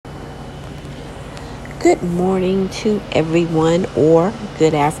Good morning to everyone, or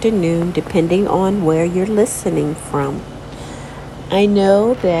good afternoon, depending on where you're listening from. I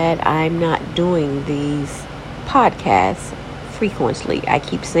know that I'm not doing these podcasts frequently. I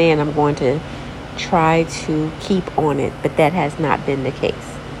keep saying I'm going to try to keep on it, but that has not been the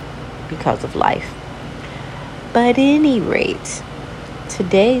case because of life. But at any rate,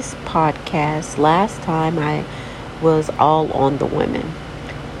 today's podcast, last time I was all on the women.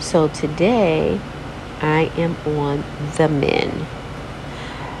 So today I am on the men.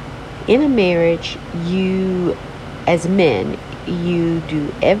 In a marriage, you, as men, you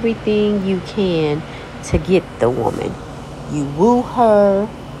do everything you can to get the woman. You woo her,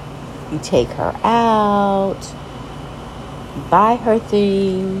 you take her out, you buy her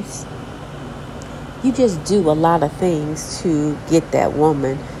things. You just do a lot of things to get that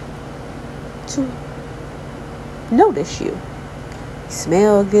woman to notice you. You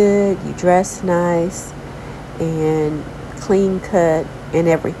smell good, you dress nice, and clean cut and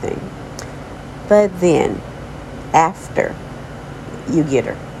everything. But then, after you get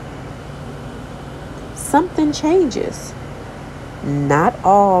her, something changes. Not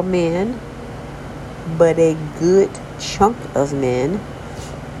all men, but a good chunk of men,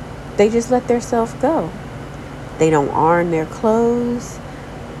 they just let themselves go. They don't iron their clothes.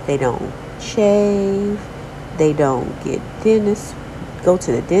 They don't shave. They don't go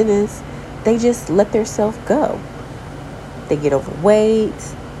to the dentist. They just let themselves go. They get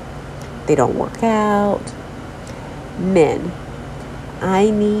overweight. They don't work out. Men, I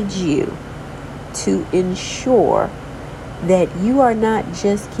need you to ensure that you are not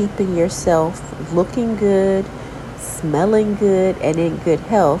just keeping yourself looking good, smelling good, and in good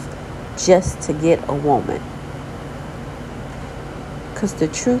health just to get a woman. Because the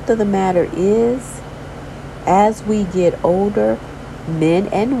truth of the matter is, as we get older, men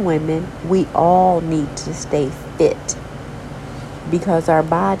and women, we all need to stay fit because our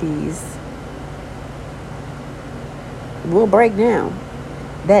bodies will break down.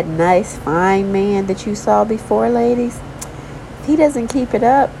 That nice, fine man that you saw before, ladies, if he doesn't keep it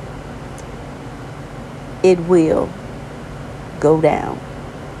up, it will go down.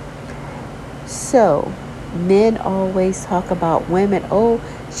 So, men always talk about women, oh,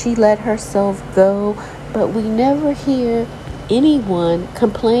 she let herself go, but we never hear anyone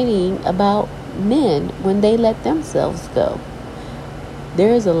complaining about men when they let themselves go.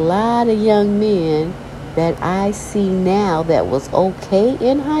 There's a lot of young men that I see now that was okay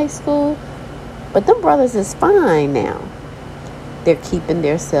in high school, but them brothers is fine now. They're keeping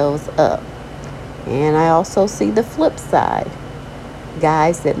themselves up. And I also see the flip side.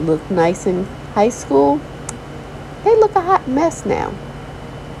 Guys that look nice in high school, they look a hot mess now.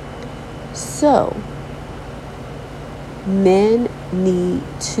 So, men need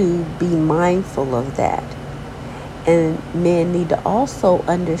to be mindful of that. And men need to also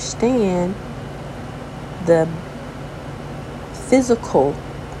understand the physical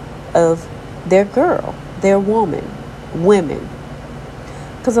of their girl, their women.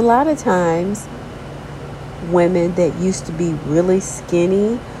 Because a lot of times, women that used to be really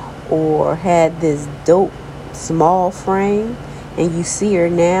skinny or had this dope small frame, and you see her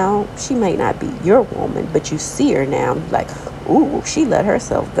now, she might not be your woman, but you see her now, you're like, ooh, she let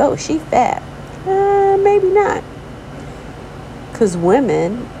herself go. She fat. Maybe not. Because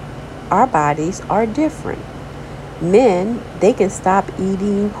women, our bodies are different. Men, they can stop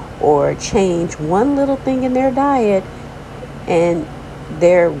eating or change one little thing in their diet and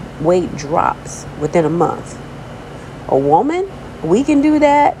their weight drops within a month. A woman, we can do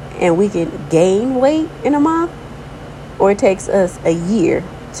that and we can gain weight in a month, or it takes us a year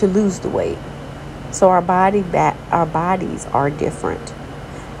to lose the weight. So our bodies are different.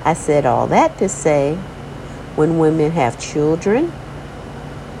 I said all that to say, when women have children,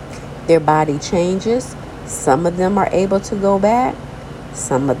 their body changes. Some of them are able to go back.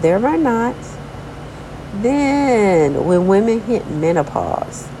 Some of them are not. Then when women hit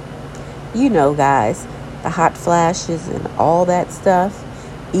menopause, you know, guys, the hot flashes and all that stuff,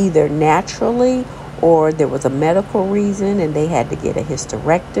 either naturally or there was a medical reason and they had to get a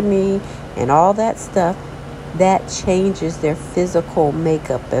hysterectomy and all that stuff, that changes their physical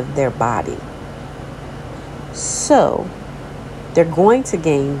makeup of their body. So they're going to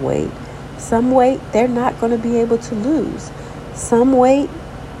gain weight. Some weight they're not going to be able to lose. Some weight,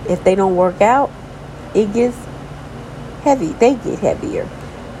 if they don't work out, it gets heavy. They get heavier.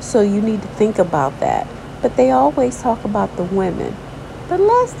 So you need to think about that. But they always talk about the women. But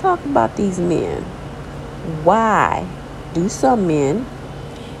let's talk about these men. Why do some men,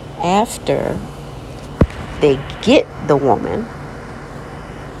 after they get the woman,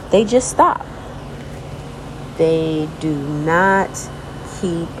 they just stop? They do not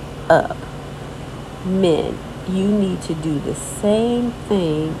keep up. Men, you need to do the same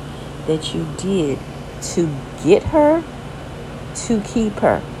thing that you did to get her, to keep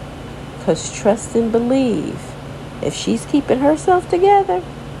her. Because trust and believe, if she's keeping herself together,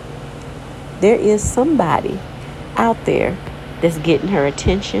 there is somebody out there that's getting her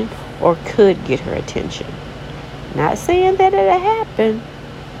attention or could get her attention. Not saying that it'll happen,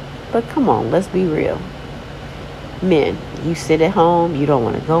 but come on, let's be real. Men, you sit at home, you don't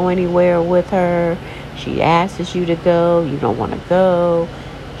want to go anywhere with her. She asks you to go, you don't want to go.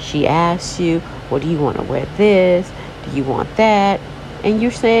 She asks you, well, do you want to wear this? Do you want that? And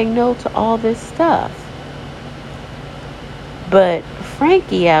you're saying no to all this stuff. But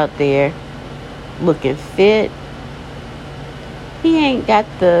Frankie out there looking fit, he ain't got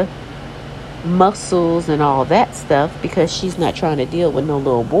the muscles and all that stuff because she's not trying to deal with no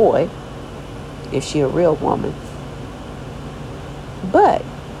little boy if she a real woman. But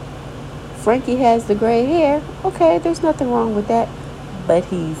Frankie has the gray hair. Okay, there's nothing wrong with that. But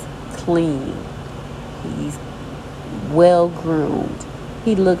he's clean. He's well groomed.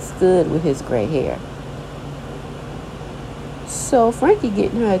 He looks good with his gray hair. So Frankie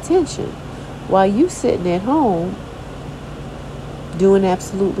getting her attention while you sitting at home doing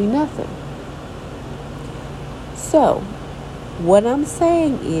absolutely nothing. So what I'm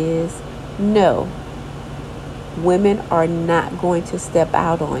saying is, no, women are not going to step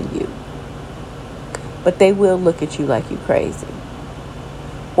out on you. But they will look at you like you're crazy.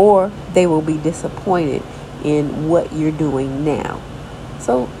 Or they will be disappointed in what you're doing now.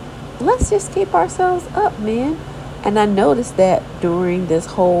 So let's just keep ourselves up, man. And I noticed that during this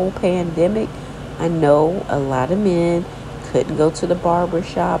whole pandemic, I know a lot of men couldn't go to the barber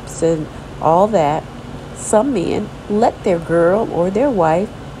shops and all that. Some men let their girl or their wife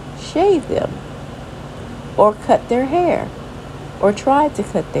shave them or cut their hair or tried to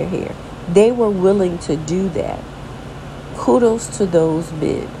cut their hair. They were willing to do that. Kudos to those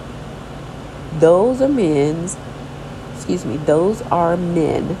men. Those are men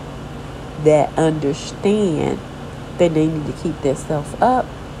that understand that they need to keep themselves up.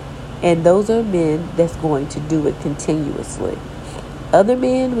 And those are men that's going to do it continuously. Other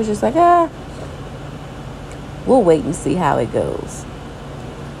men was just like, we'll wait and see how it goes.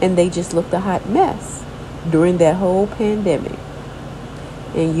 And they just looked a hot mess during that whole pandemic.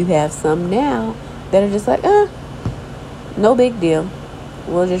 And you have some now that are just like, no big deal.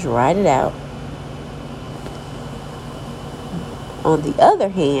 We'll just ride it out. On the other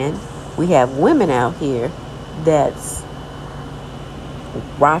hand, we have women out here that's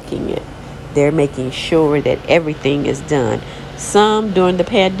rocking it. They're making sure that everything is done. Some during the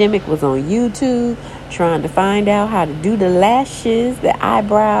pandemic was on YouTube trying to find out how to do the lashes, the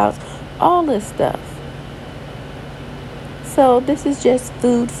eyebrows, all this stuff. So this is just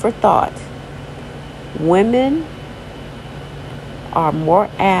food for thought. Women are more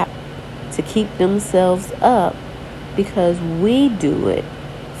apt to keep themselves up because we do it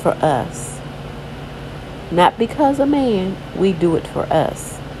for us. Not because a man, we do it for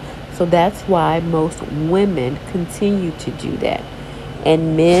us. So that's why most women continue to do that.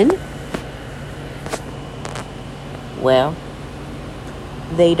 And men, well,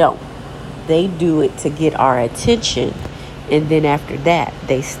 they don't. They do it to get our attention. And then after that,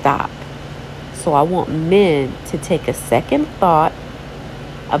 they stop. So I want men to take a second thought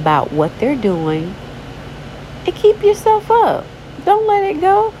about what they're doing and keep yourself up. Don't let it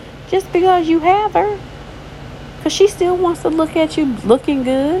go just because you have her. Because she still wants to look at you looking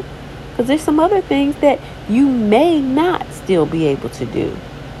good. Because there's some other things that you may not still be able to do.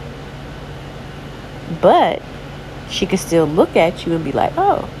 But she can still look at you and be like,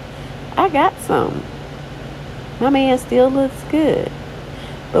 oh, I got some. My man still looks good.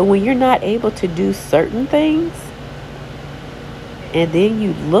 But when you're not able to do certain things, and then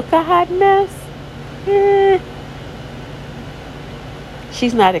you look a hot mess,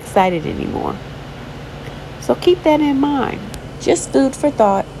 she's not excited anymore. So keep that in mind. Just food for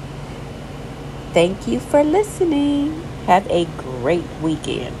thought. Thank you for listening. Have a great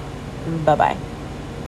weekend. Bye-bye.